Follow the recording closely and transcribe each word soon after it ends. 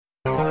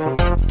Hi,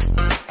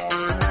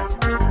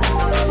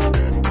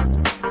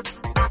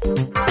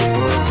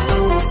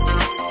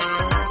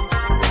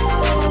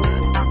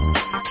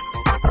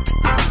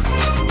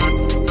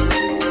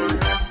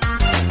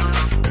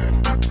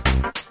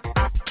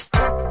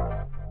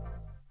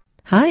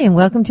 and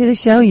welcome to the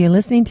show. You're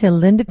listening to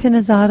Linda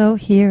Pinizzotto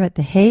here at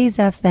the Hayes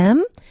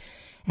FM,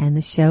 and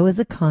the show is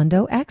The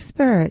Condo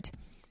Expert.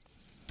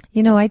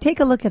 You know, I take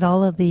a look at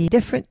all of the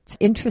different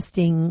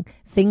interesting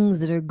things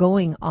that are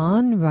going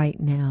on right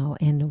now,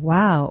 and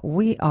wow,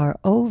 we are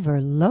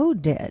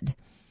overloaded.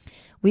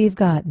 We've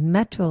got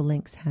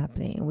Metrolinx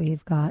happening.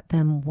 We've got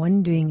them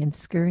wondering and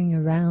scurrying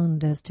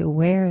around as to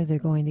where they're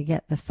going to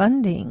get the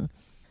funding.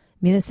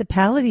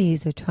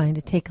 Municipalities are trying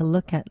to take a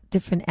look at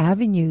different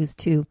avenues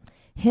to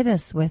hit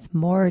us with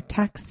more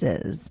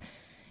taxes,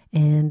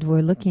 and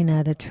we're looking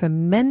at a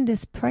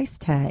tremendous price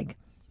tag.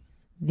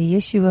 The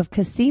issue of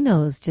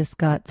casinos just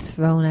got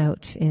thrown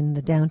out in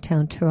the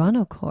downtown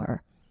Toronto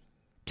core.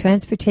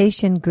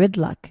 Transportation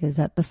gridlock is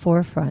at the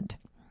forefront.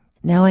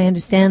 Now I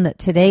understand that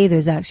today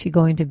there's actually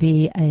going to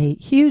be a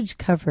huge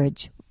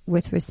coverage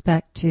with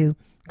respect to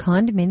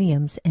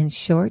condominiums and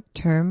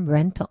short-term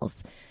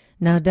rentals.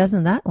 Now,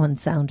 doesn't that one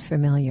sound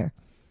familiar?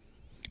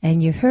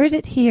 And you heard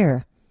it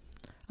here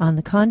on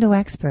The Condo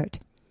Expert,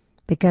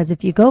 because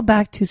if you go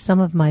back to some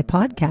of my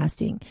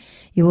podcasting,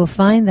 you will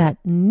find that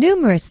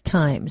numerous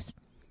times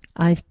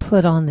I've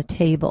put on the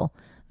table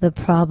the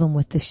problem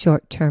with the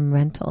short-term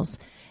rentals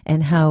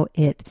and how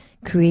it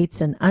creates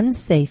an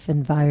unsafe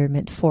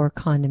environment for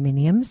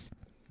condominiums.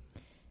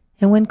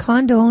 And when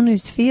condo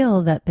owners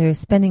feel that they're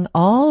spending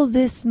all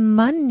this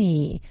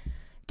money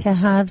to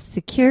have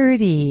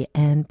security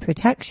and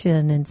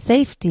protection and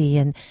safety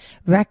and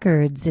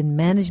records and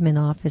management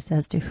office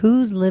as to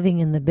who's living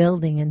in the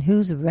building and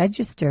who's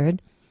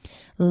registered,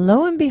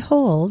 lo and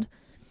behold,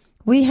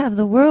 we have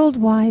the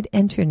worldwide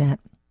internet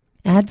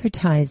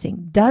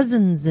advertising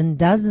dozens and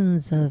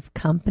dozens of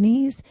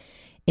companies,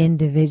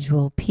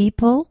 individual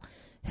people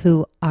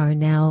who are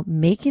now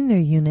making their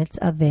units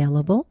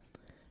available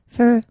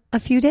for a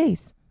few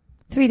days.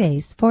 3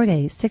 days, 4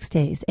 days, 6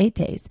 days, 8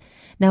 days.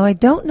 Now, I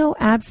don't know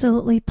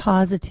absolutely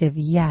positive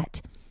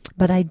yet,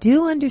 but I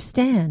do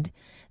understand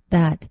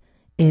that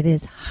it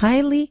is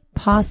highly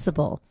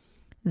possible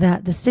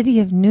that the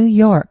city of New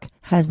York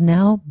has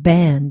now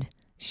banned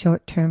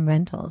short-term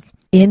rentals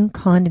in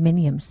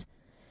condominiums.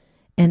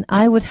 And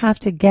I would have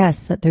to guess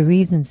that the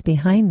reasons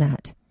behind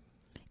that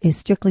is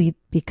strictly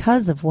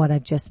because of what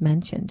I've just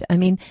mentioned. I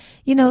mean,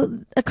 you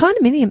know, a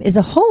condominium is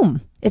a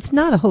home. It's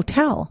not a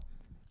hotel.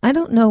 I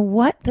don't know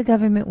what the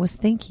government was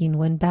thinking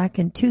when back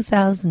in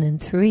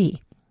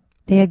 2003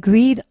 they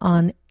agreed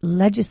on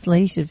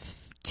legislative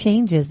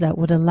changes that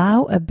would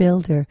allow a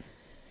builder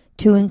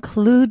to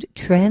include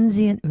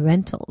transient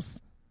rentals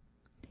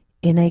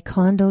in a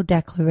condo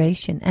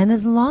declaration. And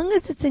as long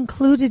as it's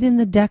included in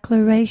the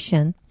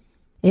declaration,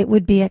 it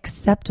would be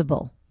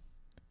acceptable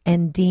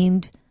and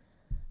deemed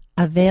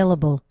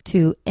available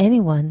to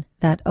anyone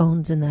that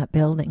owns in that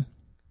building.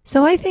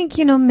 So I think,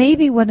 you know,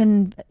 maybe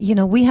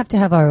we have to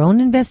have our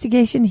own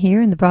investigation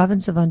here in the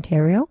province of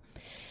Ontario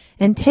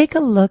and take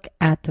a look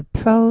at the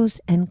pros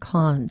and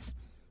cons.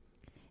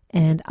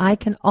 And I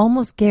can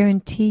almost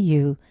guarantee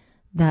you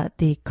that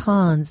the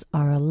cons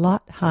are a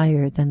lot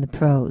higher than the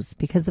pros,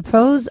 because the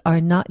pros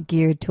are not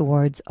geared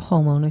towards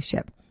home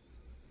ownership.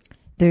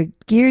 They're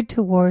geared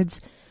towards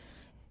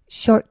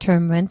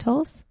short-term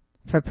rentals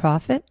for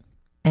profit,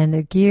 and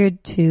they're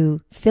geared to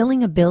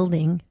filling a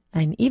building.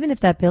 And even if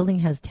that building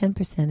has 10%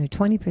 or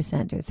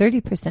 20% or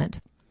 30%,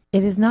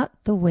 it is not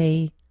the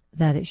way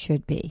that it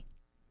should be.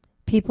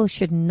 People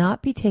should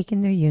not be taking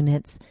their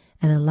units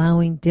and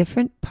allowing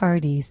different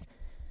parties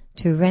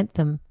to rent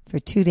them for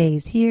 2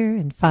 days here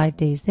and 5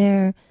 days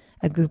there.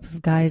 A group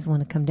of guys want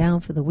to come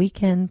down for the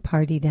weekend,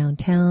 party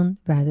downtown,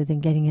 rather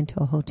than getting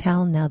into a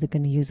hotel. Now they're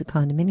going to use a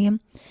condominium.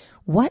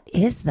 What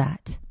is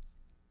that?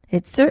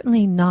 It's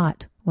certainly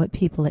not what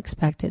people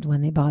expected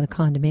when they bought a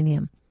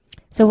condominium.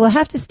 So we'll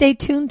have to stay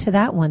tuned to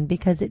that one,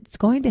 because it's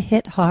going to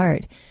hit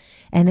hard.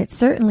 And it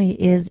certainly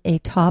is a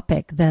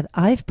topic that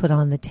I've put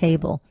on the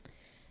table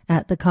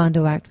at the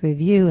Condo Act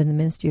Review in the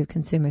Ministry of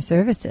Consumer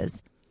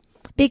Services,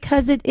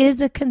 because it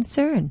is a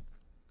concern.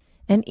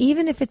 And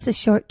even if it's a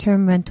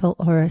short-term rental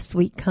or a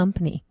suite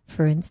company,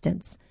 for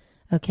instance,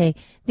 okay,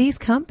 these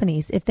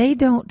companies, if they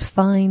don't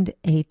find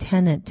a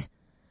tenant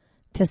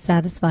to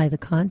satisfy the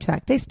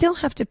contract, they still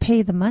have to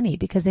pay the money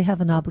because they have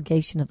an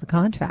obligation of the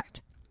contract.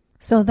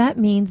 So that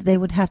means they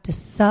would have to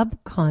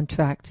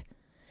subcontract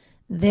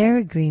their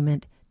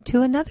agreement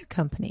to another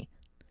company,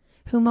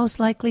 who most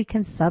likely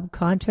can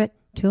subcontract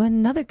to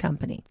another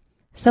company.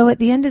 So at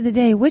the end of the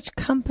day, which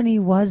company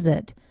was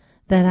it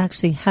that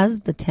actually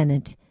has the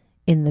tenant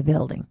in the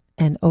building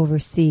and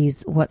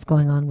oversees what's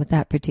going on with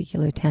that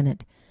particular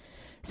tenant?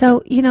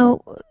 So, you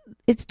know,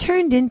 it's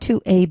turned into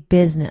a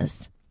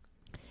business,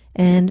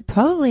 and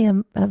probably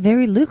a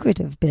very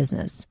lucrative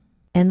business.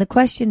 And the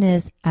question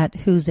is, at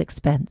whose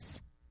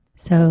expense?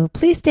 So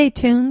please stay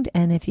tuned,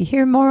 and if you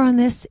hear more on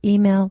this,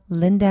 email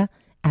Linda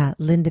at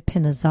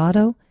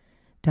lindapinizzotto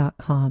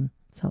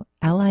So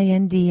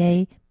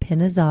LINDA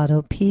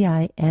Pinizzato,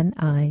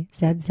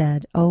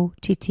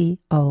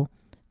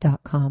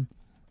 PINIZZO.com.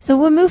 So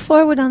we'll move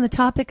forward on the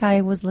topic I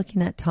was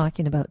looking at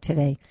talking about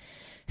today.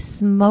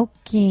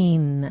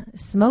 Smoking.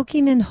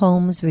 Smoking in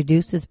homes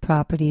reduces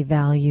property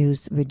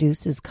values,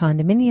 reduces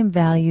condominium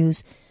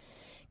values,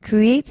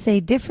 creates a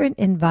different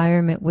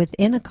environment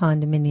within a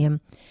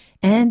condominium,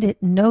 and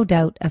it no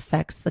doubt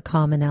affects the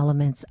common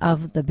elements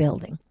of the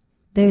building.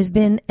 There's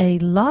been a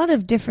lot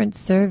of different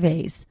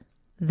surveys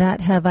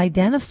that have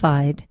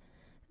identified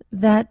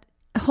that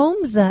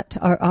homes that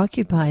are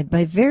occupied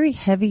by very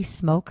heavy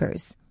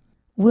smokers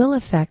will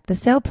affect the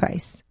sale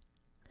price.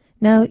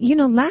 Now,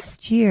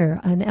 last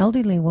year, an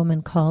elderly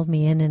woman called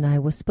me in, and I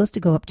was supposed to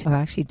go up to, or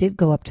actually did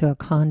go up to a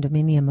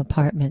condominium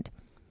apartment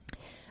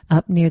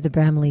up near the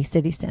Bramalea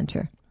City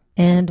Center.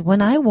 And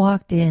when I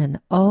walked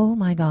in, oh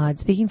my God,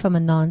 speaking from a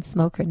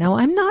non-smoker. Now,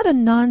 I'm not a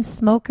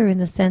non-smoker in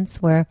the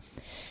sense where,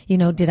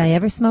 did I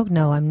ever smoke?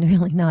 No, I'm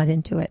really not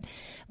into it.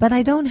 But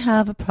I don't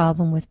have a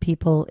problem with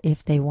people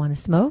if they want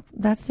to smoke.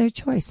 That's their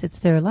choice. It's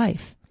their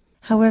life.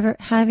 However,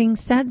 having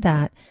said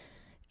that,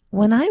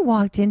 when I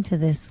walked into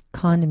this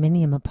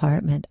condominium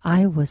apartment,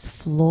 I was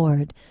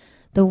floored.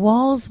 The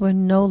walls were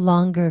no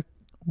longer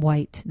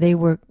white. They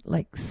were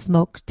like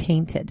smoke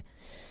tainted.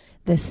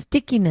 The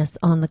stickiness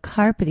on the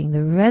carpeting,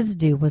 the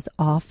residue was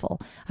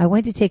awful. I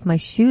went to take my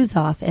shoes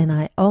off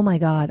and oh my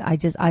God,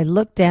 I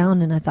looked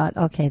down and I thought,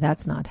 okay,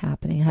 that's not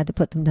happening. I had to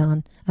put them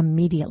down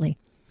immediately.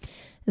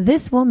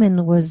 This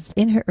woman was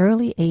in her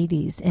early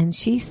 80s and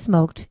she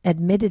smoked,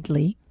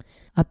 admittedly,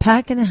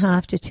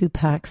 1.5 to 2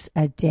 packs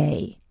a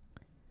day.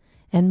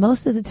 And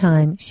most of the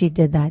time, she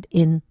did that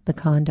in the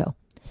condo.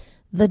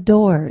 The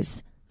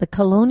doors, the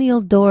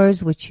colonial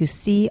doors, which you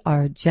see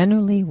are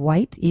generally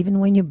white. Even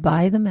when you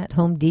buy them at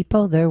Home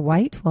Depot, they're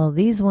white. Well,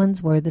 these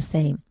ones were the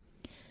same.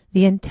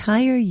 The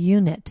entire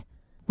unit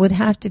would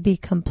have to be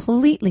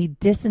completely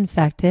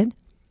disinfected.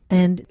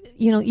 And,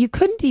 you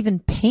couldn't even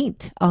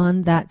paint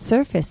on that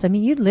surface. I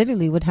mean, you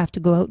literally would have to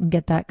go out and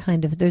get that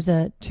kind of, there's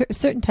a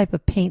certain type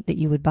of paint that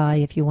you would buy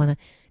if you want to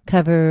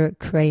cover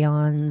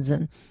crayons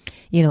and,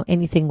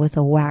 anything with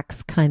a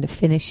wax kind of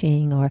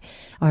finishing or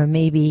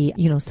maybe,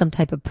 some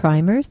type of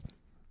primers.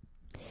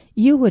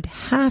 You would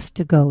have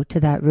to go to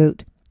that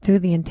route through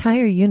the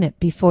entire unit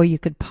before you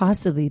could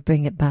possibly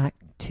bring it back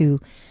to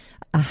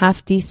a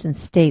half-decent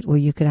state where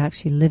you could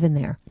actually live in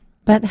there.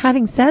 But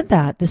having said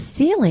that, the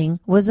ceiling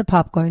was a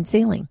popcorn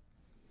ceiling,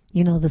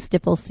 the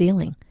stipple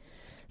ceiling.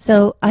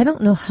 So I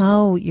don't know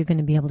how you're going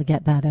to be able to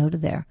get that out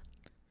of there.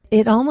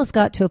 It almost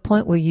got to a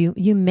point where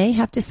you may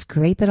have to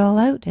scrape it all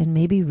out and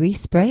maybe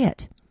respray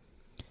it.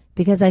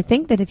 Because I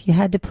think that if you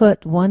had to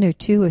put 1 or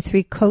 2 or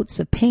 3 coats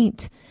of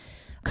paint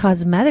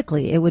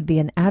cosmetically, it would be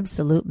an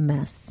absolute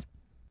mess.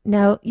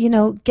 Now,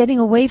 getting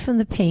away from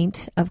the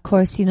paint, of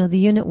course, the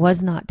unit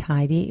was not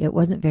tidy. It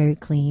wasn't very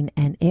clean,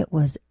 and it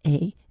was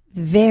a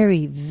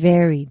very,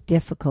 very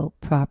difficult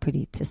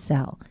property to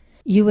sell.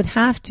 You would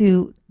have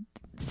to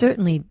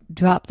certainly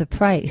drop the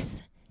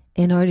price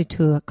in order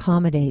to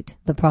accommodate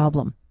the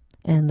problem,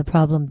 and the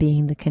problem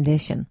being the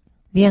condition.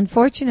 The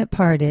unfortunate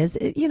part is,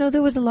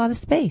 there was a lot of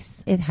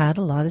space. It had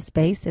a lot of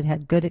space. It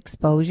had good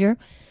exposure.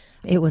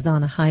 It was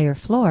on a higher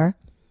floor.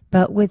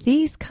 But with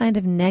these kind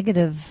of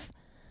negative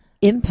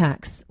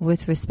impacts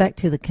with respect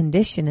to the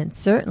condition and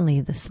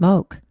certainly the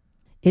smoke,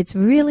 it's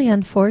really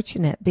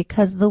unfortunate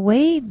because the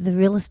way the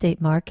real estate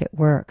market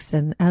works,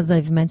 and as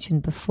I've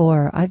mentioned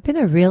before, I've been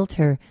a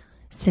realtor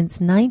since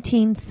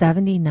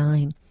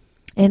 1979,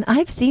 and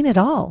I've seen it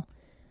all.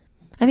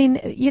 I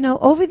mean,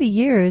 over the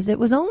years, it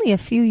was only a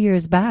few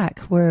years back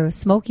where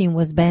smoking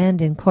was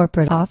banned in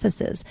corporate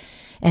offices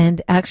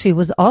and actually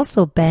was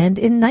also banned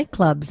in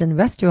nightclubs and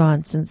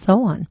restaurants and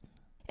so on.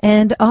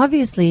 And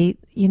obviously,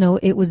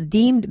 it was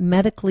deemed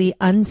medically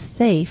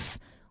unsafe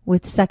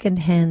with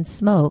secondhand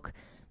smoke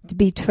to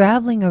be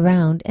traveling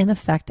around and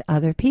affect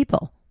other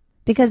people.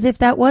 Because if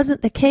that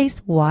wasn't the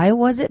case, why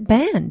was it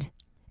banned?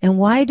 And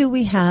why do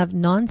we have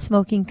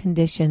non-smoking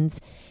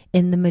conditions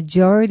in the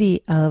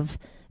majority of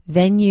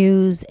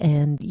venues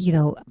and,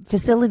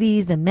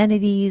 facilities,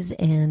 amenities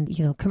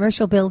and,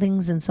 commercial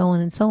buildings and so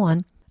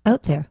on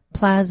out there?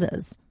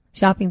 Plazas,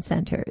 shopping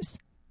centers,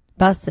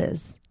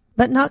 buses,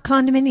 but not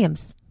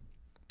condominiums.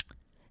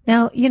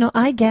 Now,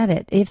 I get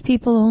it. If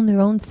people own their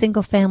own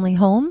single family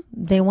home,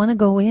 they want to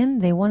go in,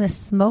 they want to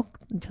smoke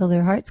until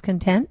their heart's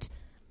content.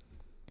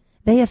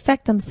 They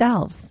affect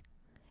themselves.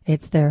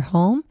 It's their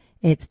home.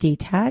 It's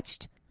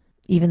detached.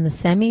 Even the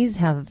semis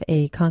have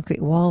a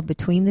concrete wall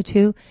between the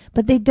two,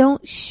 but they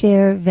don't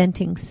share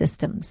venting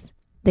systems.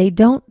 They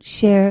don't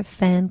share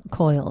fan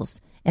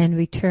coils and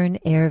return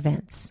air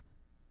vents.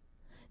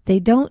 They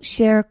don't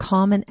share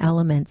common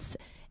elements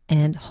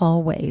and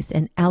hallways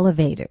and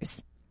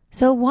elevators.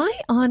 So why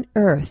on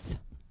earth,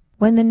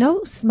 when the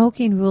no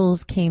smoking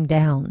rules came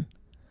down,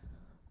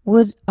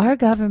 would our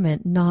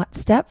government not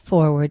step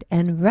forward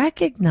and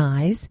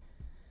recognize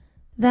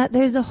that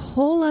there's a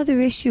whole other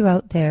issue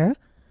out there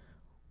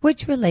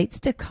which relates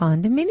to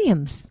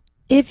condominiums?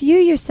 If you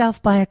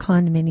yourself buy a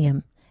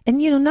condominium And,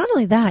 not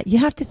only that, you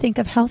have to think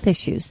of health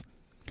issues.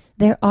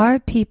 There are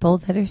people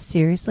that are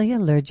seriously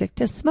allergic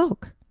to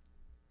smoke.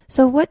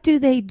 So what do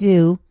they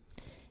do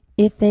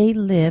if they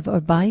live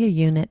or buy a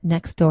unit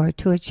next door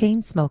to a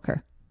chain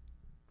smoker?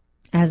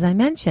 As I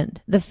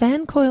mentioned, the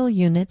fan coil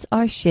units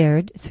are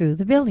shared through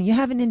the building. You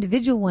have an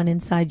individual one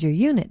inside your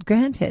unit,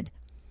 granted,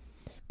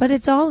 but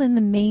it's all in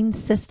the main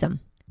system.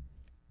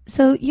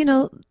 So,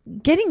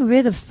 getting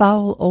rid of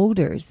foul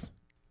odors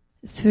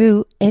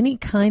through any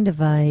kind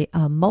of a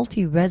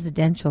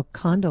multi-residential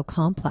condo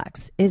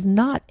complex is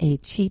not a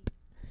cheap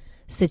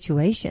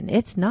situation.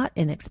 It's not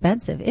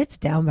inexpensive. It's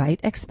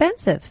downright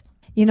expensive.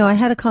 I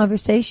had a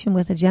conversation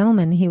with a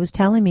gentleman. He was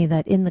telling me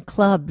that in the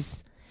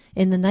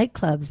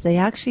nightclubs, they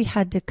actually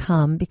had to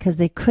come because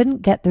they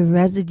couldn't get the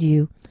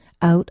residue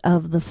out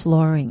of the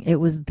flooring. It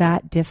was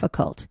that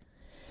difficult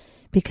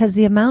because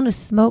the amount of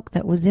smoke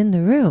that was in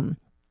the room.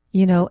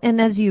 And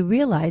as you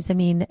realize,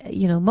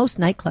 most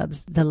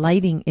nightclubs, the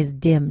lighting is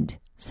dimmed.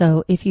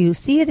 So if you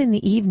see it in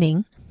the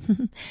evening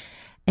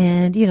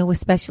and, with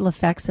special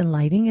effects and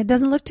lighting, it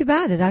doesn't look too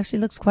bad. It actually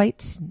looks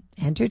quite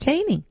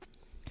entertaining.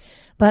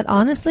 But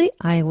honestly,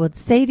 I would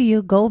say to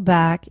you, go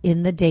back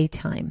in the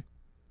daytime.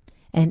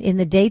 And in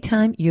the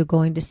daytime, you're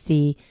going to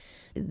see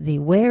the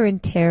wear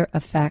and tear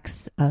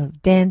effects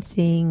of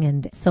dancing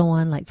and so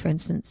on. Like, for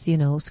instance,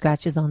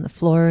 scratches on the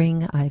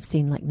flooring. I've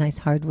seen like nice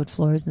hardwood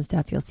floors and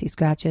stuff. You'll see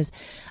scratches.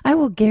 I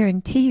will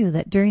guarantee you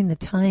that during the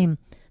time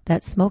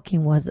that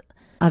smoking was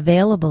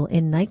available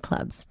in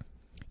nightclubs,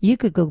 you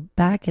could go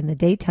back in the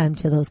daytime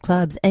to those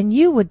clubs and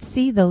you would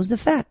see those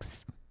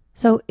effects.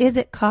 So is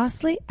it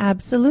costly?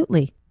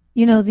 Absolutely.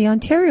 The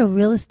Ontario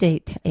real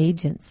estate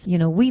agents,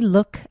 we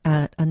look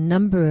at a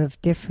number of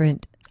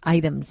different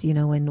items,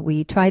 and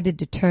we try to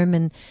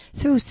determine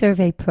through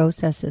survey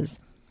processes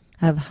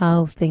of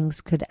how things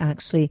could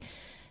actually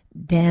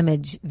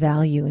damage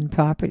value in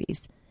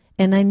properties.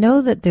 And I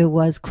know that there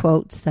was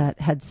quotes that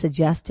had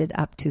suggested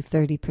up to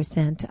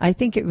 30%. I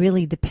think it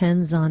really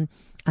depends on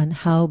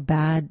how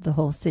bad the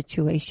whole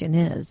situation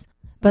is.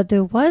 But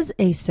there was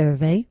a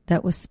survey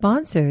that was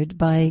sponsored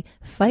by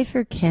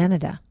Pfeiffer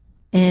Canada.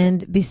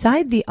 And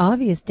beside the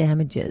obvious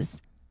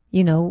damages,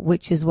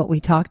 which is what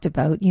we talked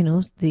about,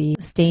 the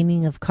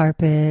staining of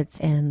carpets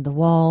and the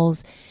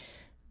walls,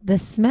 the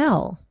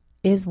smell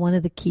is one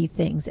of the key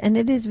things, and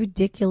it is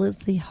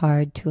ridiculously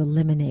hard to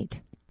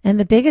eliminate. And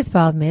the biggest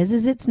problem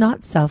is it's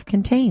not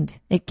self-contained.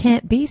 It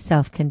can't be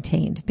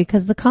self-contained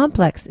because the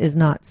complex is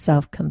not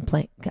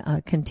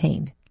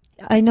self-contained.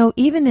 I know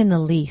even in a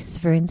lease,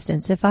 for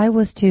instance, if I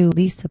was to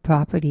lease a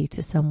property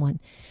to someone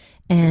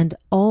and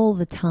all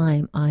the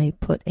time I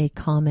put a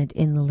comment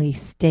in the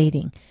lease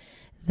stating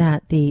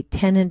that the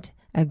tenant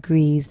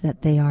agrees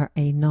that they are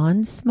a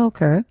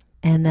non-smoker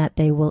and that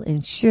they will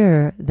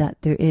ensure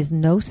that there is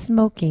no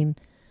smoking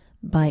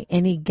by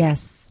any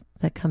guests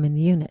that come in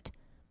the unit.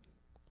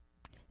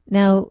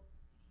 Now,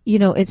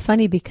 it's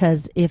funny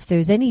because if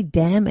there's any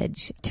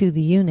damage to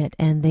the unit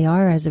and they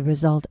are as a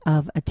result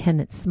of a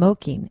tenant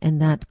smoking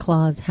and that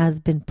clause has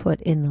been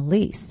put in the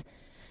lease,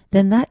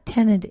 then that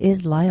tenant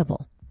is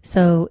liable.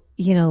 So,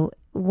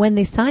 when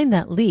they sign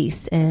that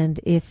lease and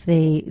if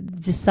they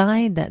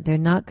decide that they're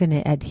not going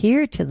to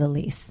adhere to the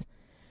lease,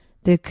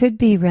 there could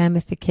be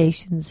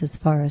ramifications as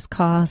far as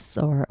costs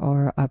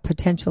or a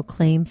potential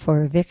claim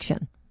for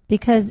eviction.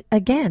 Because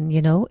again,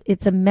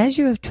 it's a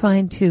measure of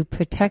trying to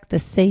protect the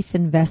safe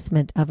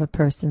investment of a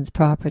person's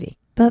property.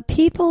 But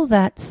people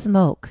that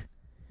smoke,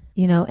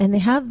 and they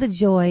have the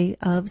joy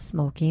of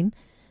smoking,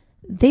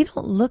 they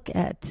don't look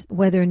at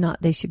whether or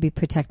not they should be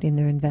protecting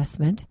their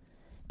investment.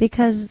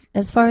 Because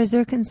as far as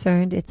they're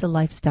concerned, it's a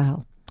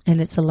lifestyle,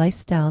 and it's a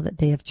lifestyle that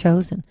they have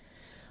chosen.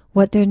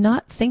 What they're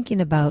not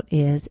thinking about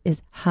is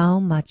how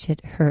much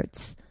it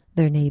hurts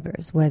their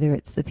neighbors, whether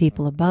it's the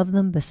people above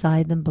them,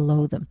 beside them,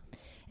 below them,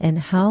 and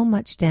how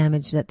much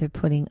damage that they're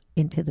putting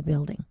into the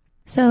building.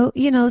 So,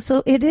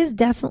 so it is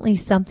definitely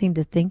something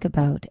to think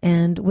about.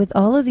 And with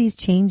all of these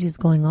changes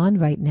going on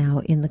right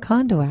now in the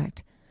Condo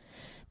Act,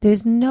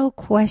 there's no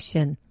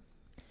question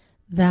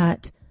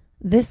that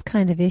this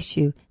kind of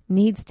issue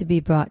needs to be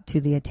brought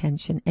to the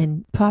attention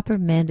and proper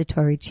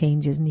mandatory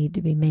changes need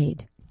to be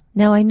made.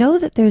 Now, I know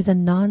that there's a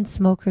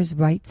non-smokers'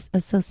 rights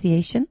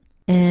association,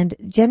 and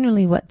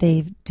generally what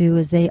they do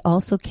is they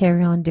also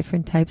carry on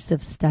different types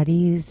of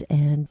studies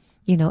and,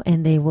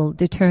 and they will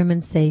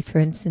determine, say, for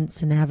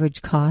instance, an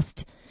average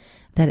cost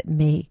that it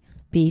may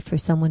be for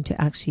someone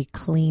to actually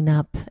clean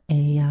up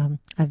a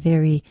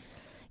very,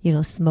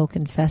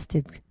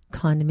 smoke-infested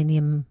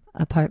condominium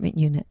apartment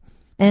unit.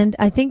 And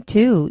I think,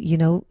 too,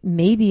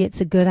 maybe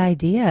it's a good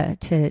idea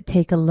to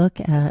take a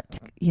look at,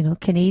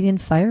 Canadian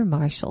Fire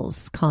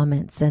Marshal's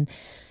comments and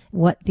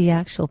what the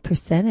actual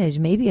percentage,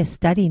 maybe a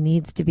study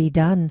needs to be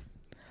done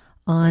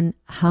on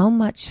how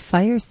much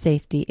fire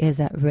safety is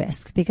at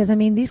risk. Because,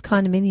 these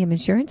condominium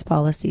insurance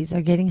policies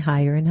are getting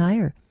higher and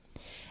higher.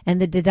 And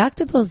the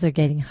deductibles are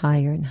getting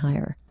higher and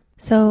higher.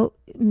 So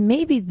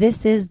maybe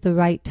this is the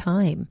right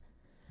time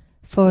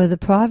for the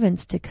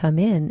province to come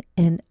in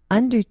and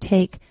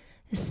undertake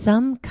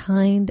some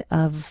kind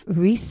of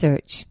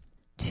research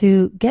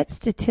to get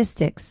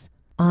statistics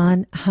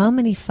on how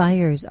many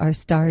fires are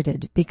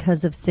started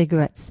because of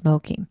cigarette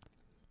smoking,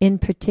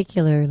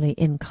 particularly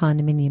in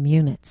condominium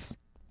units.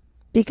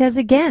 Because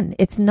again,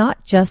 it's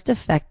not just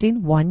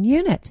affecting one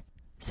unit.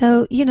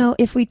 So,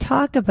 if we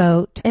talk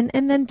about, and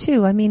then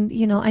too, I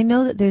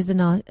know that there's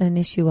an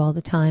issue all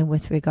the time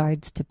with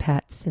regards to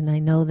pets, and I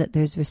know that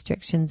there's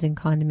restrictions in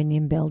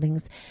condominium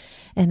buildings,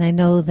 and I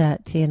know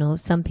that,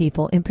 some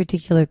people, in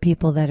particular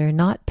people that are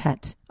not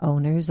pet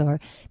owners or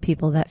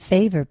people that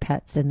favor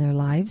pets in their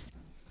lives,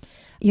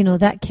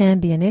 that can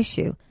be an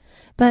issue.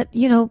 But,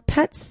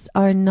 pets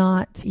are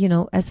not,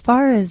 as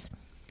far as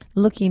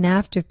looking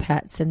after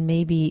pets and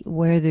maybe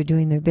where they're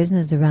doing their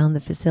business around the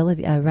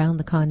facility, around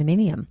the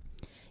condominium,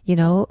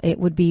 it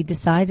would be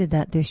decided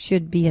that there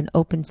should be an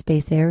open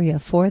space area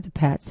for the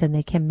pets, and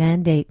they can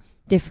mandate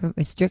different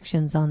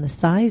restrictions on the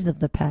size of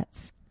the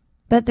pets.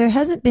 But there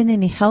hasn't been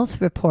any health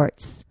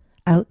reports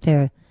out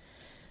there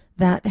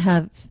that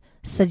have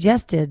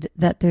suggested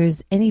that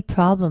there's any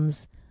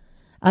problems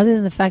other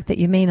than the fact that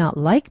you may not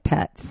like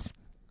pets.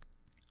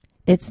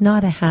 It's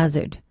not a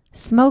hazard.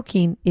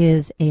 Smoking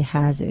is a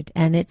hazard,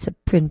 and it's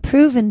been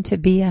proven to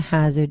be a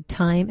hazard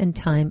time and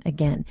time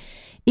again,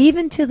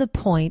 even to the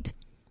point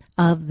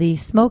of the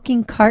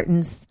smoking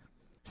cartons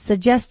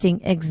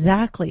suggesting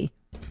exactly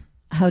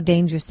how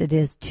dangerous it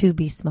is to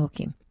be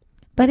smoking.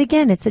 But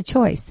again, it's a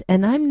choice,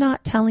 and I'm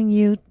not telling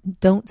you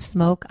don't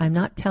smoke. I'm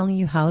not telling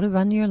you how to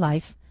run your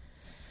life.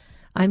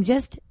 I'm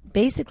just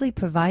basically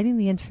providing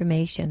the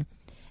information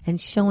and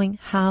showing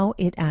how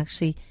it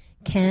actually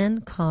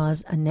can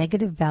cause a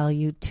negative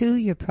value to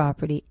your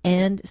property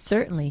and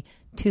certainly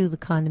to the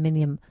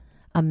condominium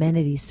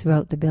amenities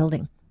throughout the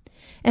building.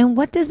 And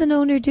what does an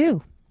owner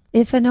do?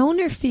 If an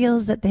owner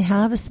feels that they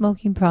have a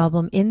smoking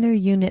problem in their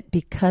unit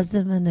because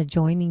of an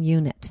adjoining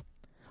unit,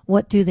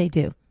 what do they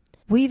do?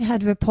 We've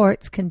had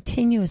reports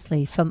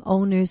continuously from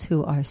owners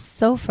who are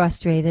so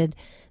frustrated,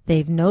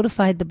 they've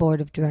notified the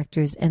board of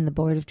directors, and the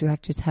board of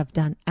directors have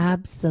done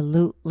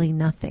absolutely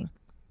nothing.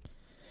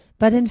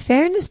 But in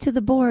fairness to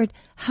the board,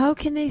 how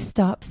can they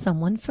stop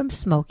someone from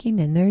smoking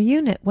in their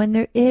unit when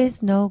there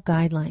is no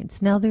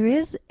guidelines? Now, there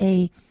is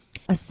a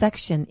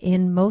section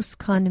in most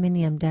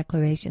condominium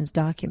declarations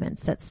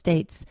documents that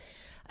states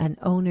an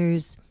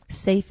owner's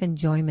safe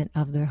enjoyment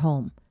of their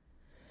home.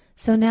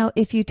 So now,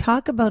 if you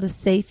talk about a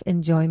safe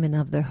enjoyment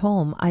of their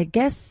home, I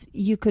guess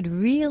you could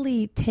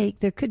really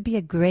there could be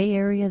a gray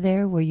area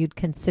there where you'd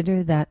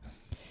consider that,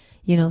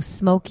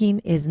 smoking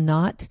is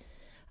not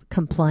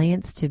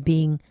compliance to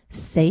being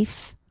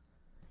safe,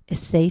 a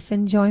safe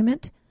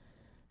enjoyment.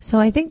 So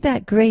I think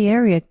that gray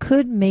area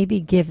could maybe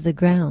give the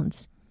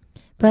grounds.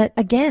 But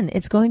again,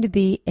 it's going to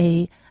be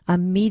a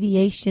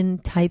mediation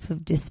type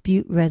of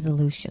dispute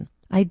resolution.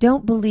 I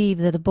don't believe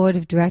that a board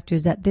of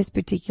directors at this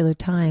particular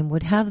time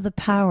would have the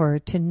power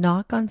to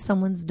knock on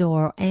someone's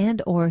door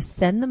and or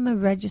send them a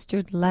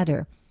registered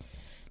letter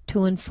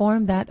to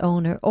inform that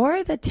owner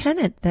or the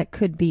tenant that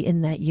could be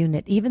in that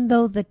unit, even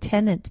though the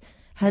tenant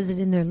has it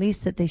in their lease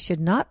that they should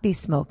not be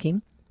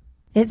smoking.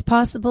 It's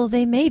possible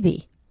they may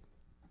be.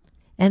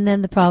 And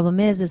then the problem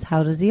is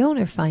how does the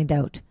owner find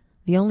out?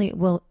 The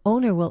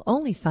owner will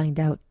only find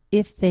out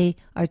if they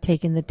are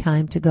taking the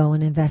time to go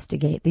and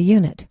investigate the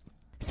unit.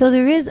 So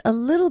there is a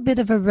little bit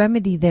of a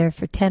remedy there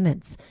for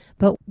tenants,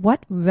 but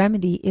what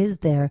remedy is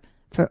there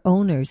for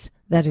owners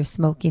that are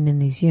smoking in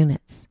these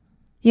units?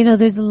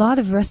 There's a lot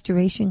of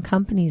restoration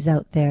companies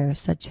out there,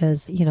 such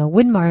as,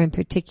 Winmar in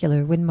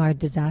particular, Winmar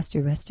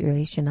Disaster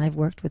Restoration. I've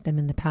worked with them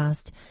in the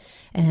past,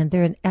 and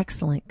they're an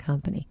excellent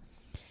company.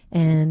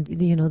 And,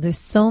 there's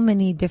so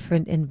many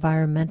different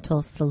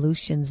environmental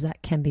solutions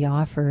that can be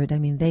offered. I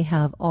mean, they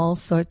have all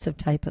sorts of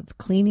type of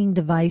cleaning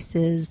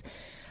devices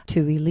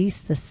to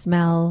release the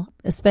smell,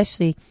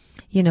 especially,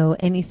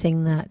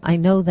 anything that I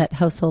know that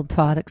household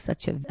products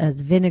such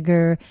as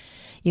vinegar,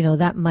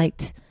 that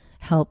might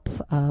help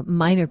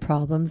minor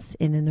problems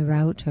in and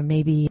around, or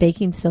maybe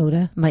baking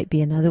soda might be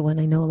another one.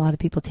 I know a lot of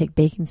people take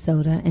baking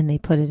soda and they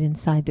put it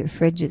inside their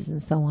fridges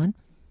and so on.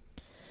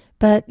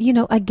 But,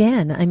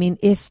 again, I mean,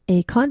 if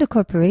a condo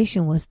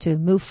corporation was to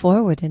move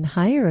forward and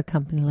hire a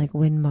company like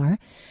Winmar,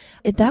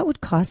 that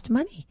would cost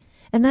money.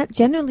 And that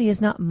generally is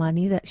not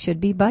money that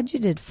should be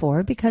budgeted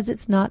for because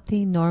it's not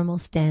the normal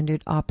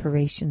standard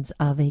operations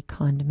of a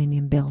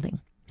condominium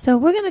building. So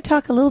we're going to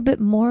talk a little bit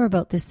more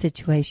about this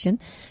situation.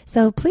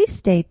 So please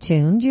stay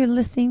tuned. You're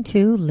listening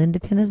to Linda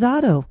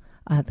Pinizzato,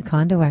 the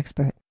condo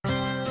expert.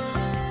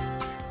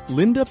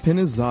 Linda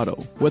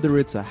Pinizzato, whether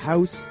it's a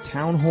house,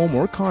 townhome,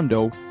 or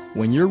condo,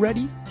 when you're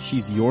ready,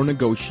 she's your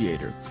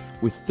negotiator.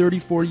 With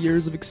 34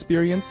 years of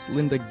experience,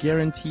 Linda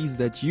guarantees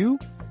that you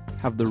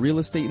have the real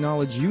estate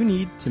knowledge you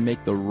need to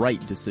make the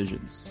right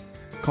decisions.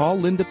 Call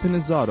Linda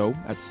Pinizzato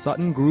at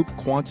Sutton Group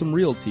Quantum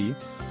Realty,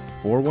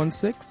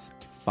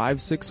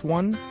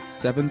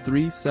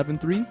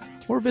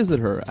 416-561-7373, or visit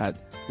her at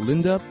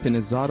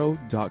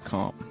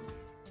lindapinizzato.com.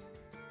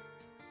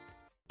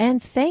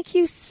 And thank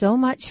you so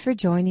much for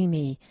joining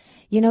me.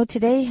 You know,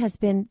 today has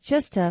been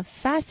just a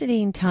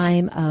fascinating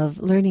time of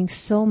learning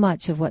so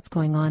much of what's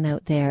going on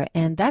out there.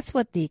 And that's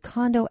what the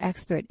Condo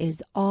Expert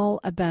is all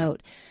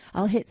about.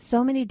 I'll hit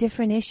so many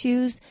different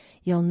issues.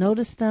 You'll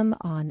notice them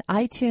on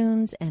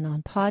iTunes and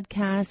on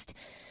podcast.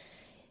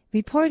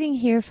 Reporting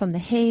here from the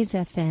Hayes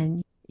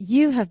FM,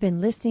 you have been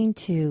listening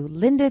to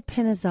Linda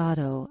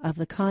Pinizzotto of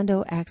the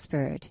Condo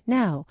Expert.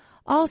 Now,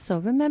 also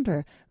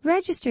remember,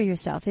 register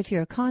yourself. If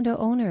you're a condo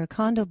owner or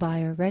condo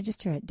buyer,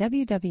 register at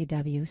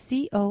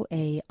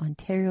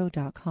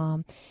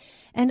www.coaontario.com.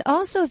 And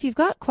also, if you've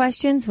got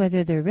questions,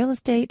 whether they're real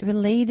estate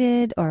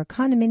related or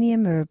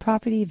condominium or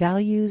property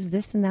values,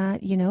 this and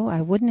that, you know,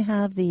 I wouldn't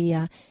have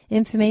the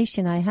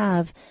information I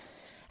have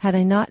had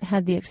I not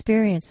had the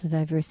experience that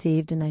I've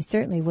received, and I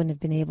certainly wouldn't have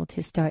been able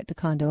to start the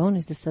Condo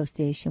Owners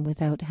Association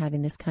without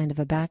having this kind of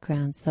a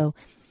background. So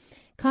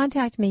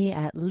contact me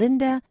at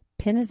Linda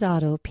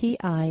Pinizzotto,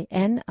 Pinizzotto,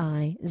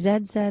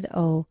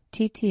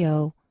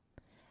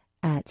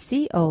 at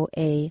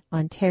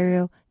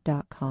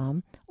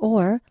coaontario.com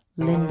or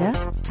Linda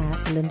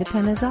at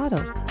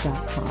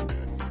lindapinizzotto.com.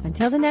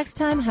 Until the next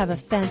time, have a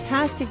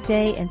fantastic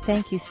day, and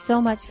thank you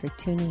so much for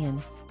tuning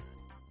in.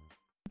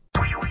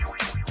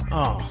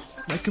 Oh,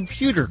 my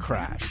computer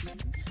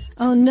crashed.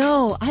 Oh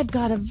no, I've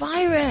got a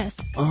virus.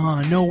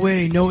 No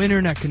way, no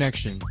internet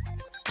connection.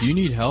 Do you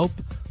need help?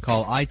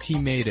 Call IT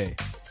Mayday.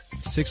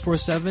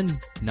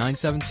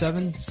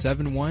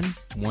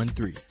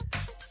 647-977-7113.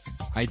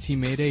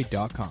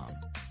 ITMayday.com.